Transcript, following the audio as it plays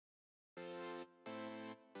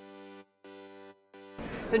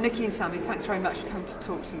So Niki and Sammy, thanks very much for coming to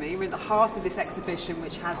talk to me. We're in the heart of this exhibition,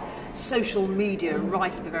 which has social media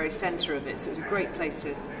right at the very centre of it, so it's a great place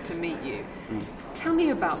to meet you. Tell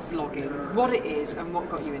me about vlogging, what it is and what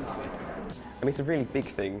got you into it. I mean, it's a really big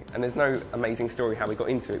thing, and there's no amazing story how we got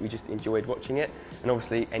into it. We just enjoyed watching it, and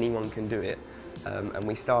obviously anyone can do it. And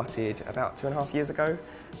we started about 2.5 years ago,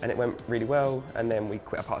 and it went really well, and then we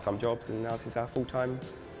quit our part-time jobs, and now this is our full-time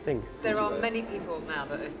thing. There are many people now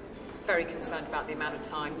that are very concerned about the amount of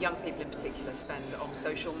time young people in particular spend on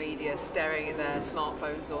social media, staring at their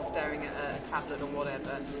smartphones or staring at a tablet or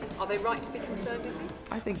whatever. Are they right to be concerned, do you think?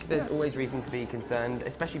 I think there's always reason to be concerned,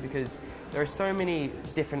 especially because there are so many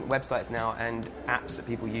different websites now and apps that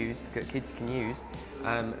people use, that kids can use,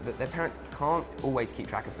 that their parents can't always keep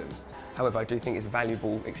track of them. However, I do think it's a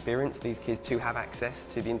valuable experience. These kids too have access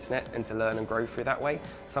to the internet and to learn and grow through that way.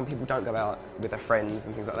 Some people don't go out with their friends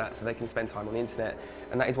and things like that, so they can spend time on the internet,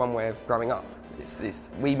 and that is one way of growing up.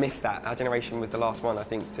 We missed that. Our generation was the last one, I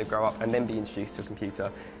think, to grow up and then be introduced to a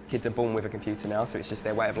computer. Kids are born with a computer now, so it's just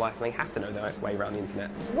their way of life, and they have to know their way around the internet.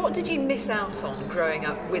 What did you miss out on growing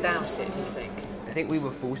up without it, do you think? I think we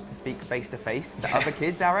were forced to speak face-to-face to other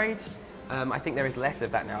kids our age. I think there is less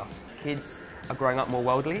of that now. Kids are growing up more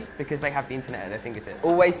worldly because they have the internet at their fingertips.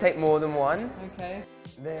 Always take more than one. Okay.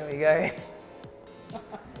 There we go.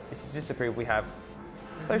 This is just to prove we have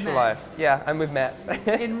Social life. Yeah, and we've met.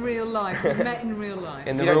 In real life. We've met in real life.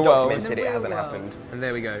 in the If you real don't world. document it, it hasn't world. happened. And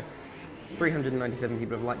there we go. 397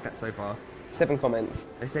 people have liked that so far. 7 comments.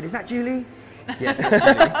 They said, "Is that Julie?" Yes, that's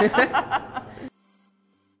Julie.